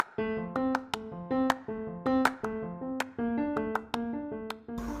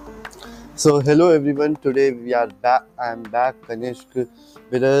So hello everyone. Today we are back. I am back, Kanishk,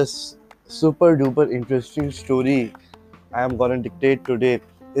 with a super duper interesting story. I am gonna dictate today.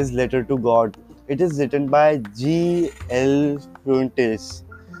 Is Letter to God. It is written by G.L. Fuentes.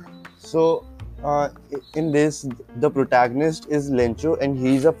 So in this, the protagonist is Lencho, and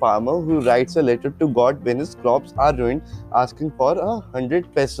he is a farmer who writes a letter to God when his crops are ruined, asking for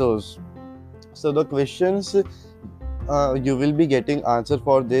 100 pesos. So the questions you will be getting answer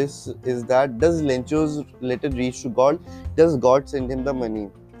for this is that, does Lencho's letter reach to God? Does God send him the money?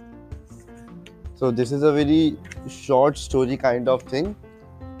 So this is a very short story kind of thing.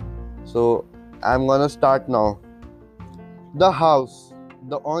 So I'm gonna start now. The house,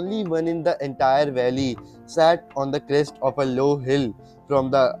 the only one in the entire valley, sat on the crest of a low hill.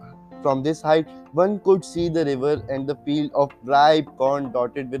 From this height, one could see the river and the field of ripe corn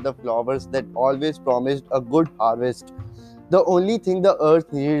dotted with the flowers that always promised a good harvest. The only thing the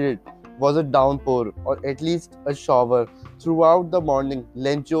earth needed was a downpour, or at least a shower. Throughout the morning,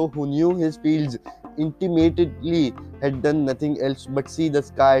 Lencho, who knew his fields intimately, had done nothing else but see the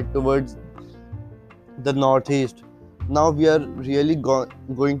sky towards the northeast. Now we are really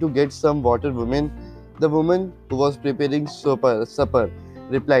going to get some water, woman. The woman who was preparing supper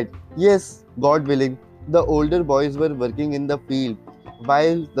replied, "Yes, God willing." The older boys were working in the field,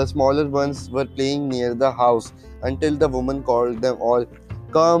 while the smaller ones were playing near the house until the woman called them all,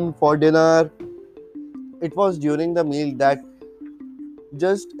 "Come for dinner." It was during the meal that,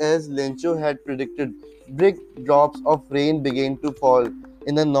 just as Lencho had predicted, big drops of rain began to fall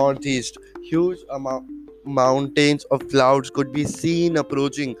in the northeast. Huge mountains of clouds could be seen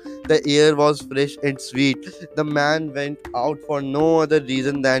approaching. The air was fresh and sweet. The man went out for no other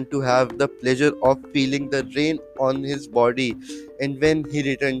reason than to have the pleasure of feeling the rain on his body. And when he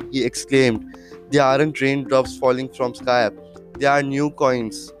returned, he exclaimed, "They aren't raindrops falling from sky. They are new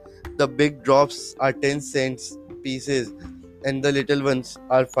coins. The big drops are 10 cents pieces and the little ones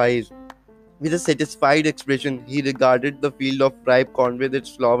are five." With a satisfied expression, he regarded the field of ripe corn with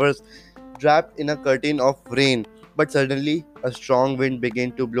its flowers wrapped in a curtain of rain. But suddenly, a strong wind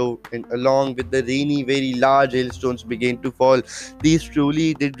began to blow, and along with the rainy, very large hailstones began to fall. These truly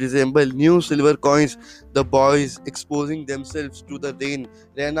did resemble new silver coins. The boys, exposing themselves to the rain,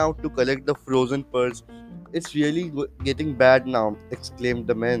 ran out to collect the frozen pearls. "It's really getting bad now," exclaimed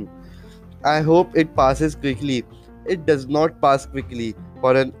the man. "I hope it passes quickly." It does not pass quickly.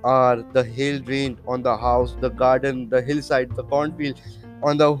 For an hour, the hail rained on the house, the garden, the hillside, the cornfield,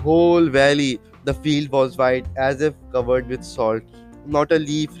 on the whole valley. The field was white, as if covered with salt. Not a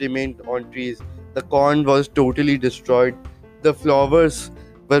leaf remained on trees. The corn was totally destroyed. The flowers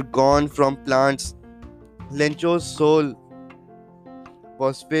were gone from plants. Lencho's soul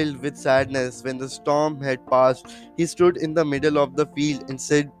was filled with sadness. When the storm had passed, he stood in the middle of the field and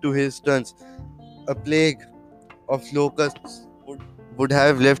said to his sons, "A plague of locusts would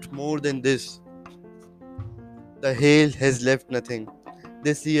have left more than this. The hail has left nothing.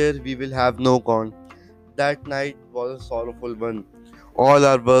 This year we will have no corn." That night was a sorrowful one. All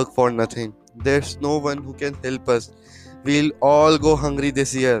our work for nothing. There's no one who can help us. We'll all go hungry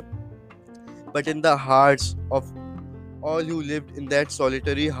this year. But in the hearts of all who lived in that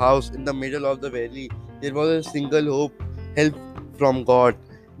solitary house in the middle of the valley, there was a single hope: help from God.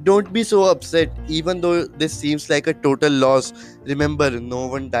 Don't be so upset, even though this seems like a total loss. Remember, no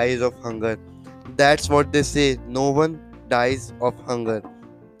one dies of hunger. That's what they say, no one dies of hunger.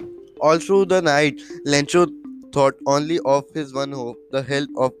 All through the night, Lencho thought only of his one hope, the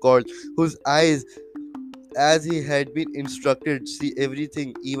help of God, whose eyes, as he had been instructed, see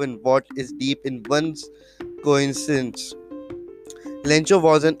everything, even what is deep in one's conscience. Lencho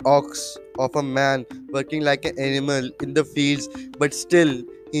was an ox of a man working like an animal in the fields, but still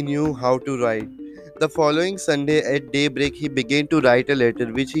he knew how to write. The following Sunday at daybreak, he began to write a letter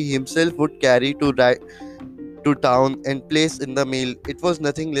which he himself would carry to town and place in the mail. It was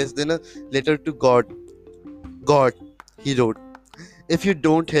nothing less than a letter to God. "God," he wrote, "if you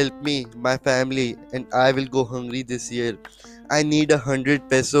don't help me, my family and I will go hungry this year. I need 100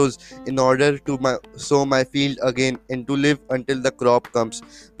 pesos in order to sow my field again and to live until the crop comes.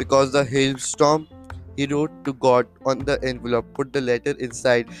 Because the hailstorm." He wrote to God on the envelope, put the letter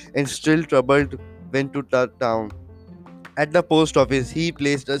inside, and still troubled, went to town. At the post office, he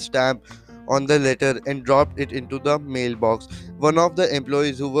placed a stamp on the letter and dropped it into the mailbox. One of the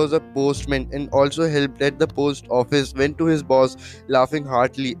employees, who was a postman and also helped at the post office, went to his boss, laughing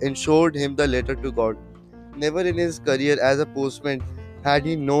heartily, and showed him the letter to God. Never in his career as a postman had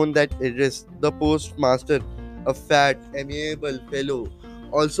he known that address. The postmaster, a fat, amiable fellow,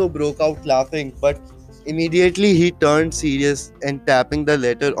 also broke out laughing, but Immediately he turned serious and tapping the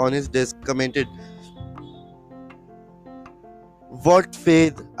letter on his desk commented, "What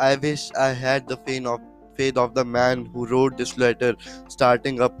faith! I wish I had the faith of the man who wrote this letter,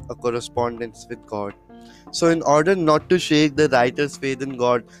 starting up a correspondence with God." So, in order not to shake the writer's faith in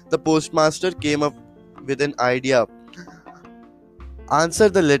God, the postmaster came up with an idea: answer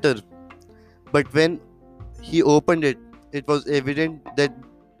the letter. But when he opened it, it was evident that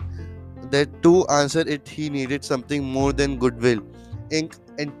to answer it he needed something more than goodwill, ink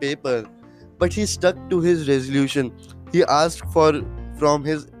and paper. But he stuck to his resolution. He asked from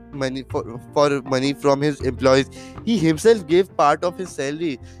his for money from his employees. He himself gave part of his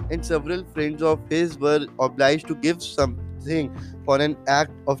salary, and several friends of his were obliged to give something for an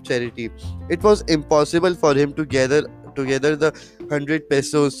act of charity. It was impossible for him to gather together the 100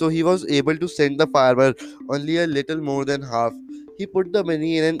 pesos, so he was able to send the farmer only a little more than half. He put the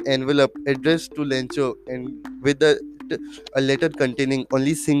money in an envelope addressed to Lencho and with a letter containing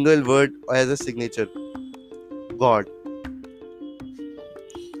only single word as a signature: God.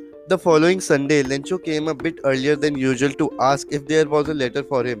 The following Sunday, Lencho came a bit earlier than usual to ask if there was a letter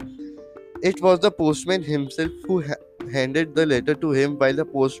for him. It was the postman himself who handed the letter to him, while the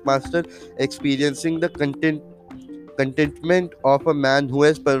postmaster, experiencing the contentment of a man who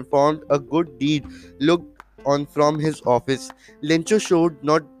has performed a good deed, looked on from his office. Lencho showed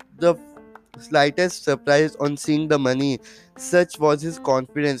not the slightest surprise on seeing the money. Such was his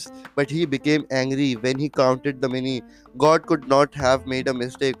confidence, but he became angry when he counted the money. God could not have made a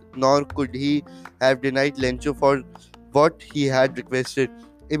mistake, nor could he have denied Lencho for what he had requested.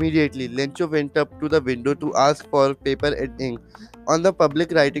 Immediately, Lencho went up to the window to ask for paper and ink. On the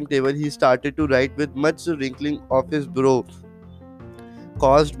public writing table, he started to write with much wrinkling of his brow,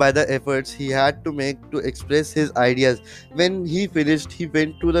 caused by the efforts he had to make to express his ideas. When he finished, he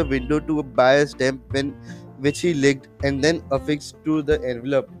went to the window to buy a stamp which he licked and then affixed to the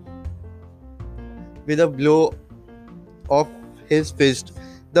envelope with a blow of his fist.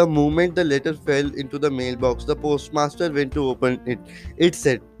 The moment the letter fell into the mailbox, the postmaster went to open it. It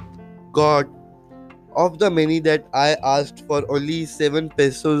said, "God, of the money that I asked for, only 7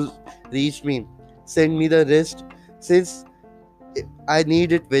 pesos reached me. Send me the rest, since I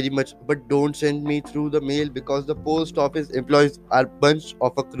need it very much, but don't send me through the mail because the post office employees are bunch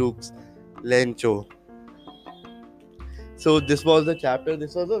of a crooks." Lencho. So this was the chapter.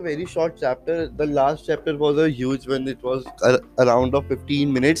 This was a very short chapter. The last chapter was a huge one. It was around of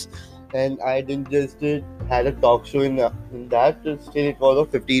 15 minutes, and I didn't just had a talk show in that. Still, it was of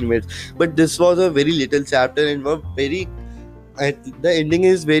 15 minutes. But this was a very little chapter, and was very. The ending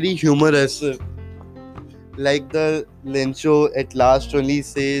is very humorous. Like the Lencho at last only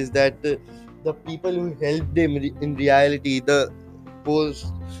says that the people who helped him in reality, post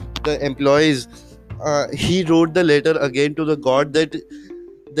the employees, he wrote the letter again to the God that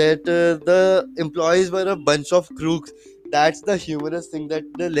the employees were a bunch of crooks. That's the humorous thing, that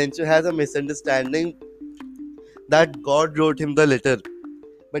the Lencho has a misunderstanding that God wrote him the letter,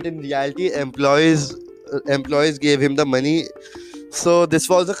 but in reality employees gave him the money. So this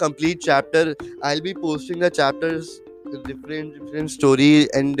was a complete chapter. I'll be posting the chapters, different story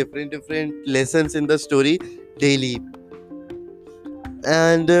and different lessons in the story daily.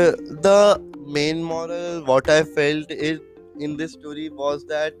 And the main moral what I felt is in this story was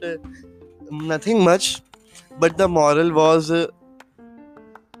that nothing much, but the moral was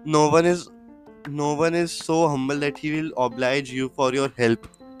no one is no one is so humble that he will oblige you for your help.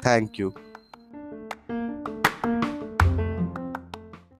 Thank you.